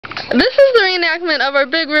This is the reenactment of our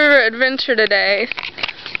Big River adventure today.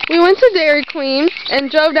 We went to Dairy Queen and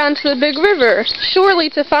drove down to the Big River, surely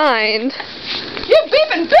to find... You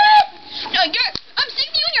beeping beep! No, I'm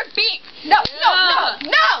seeing you in your beep! No.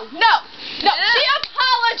 She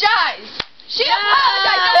apologized! She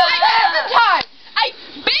apologized the time! I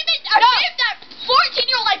beeped that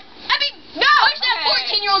 14-year-old, push that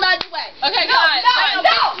 14-year-old out of the way! Okay, guys.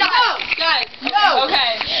 Guys. No.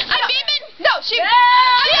 Okay. She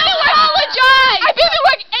apologized! I beep it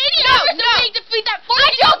like 80 hours a week to feed that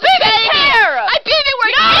 14-year-old baby! I beep it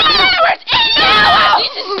like 80 hours! 80 hours!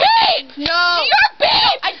 Jesus, beep! No. You're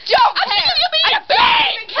beep! I don't care! I'm thinking you being a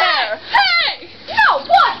beep! Hey! No,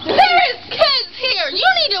 what? There is kids here. You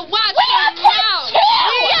need to watch We have them kids now. too!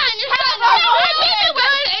 Yeah, and you're saying No, no. I beep it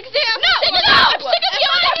with example. No. I'm sick of you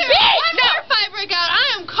on a beep! One more fight break out.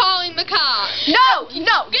 I am calling the cops. No! Get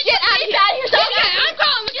out of here. Okay, I'm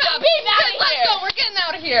calling the cops. beep out of Let's here. go. We're getting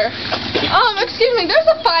out of here. Excuse me, there's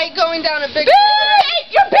a fight going down at Big River.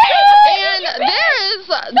 You're beep! And there is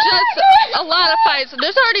just a lot of fights.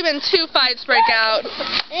 There's already been 2 fights break out.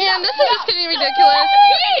 And this is just getting ridiculous.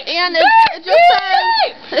 And it just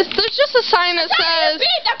says, there's just a sign that says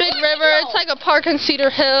Big River. It's like a park in Cedar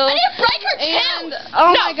Hill. I didn't break her And, tail!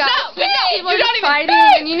 oh my gosh, people are just fighting,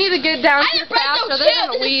 and you need to get down here fast or they're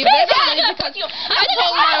going to leave. They're going to leave because I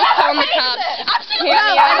told them I was calling the cops.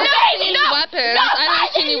 I don't see any weapons. I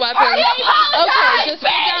don't see any weapons. Okay, just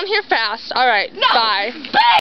get down here fast. Alright, bye.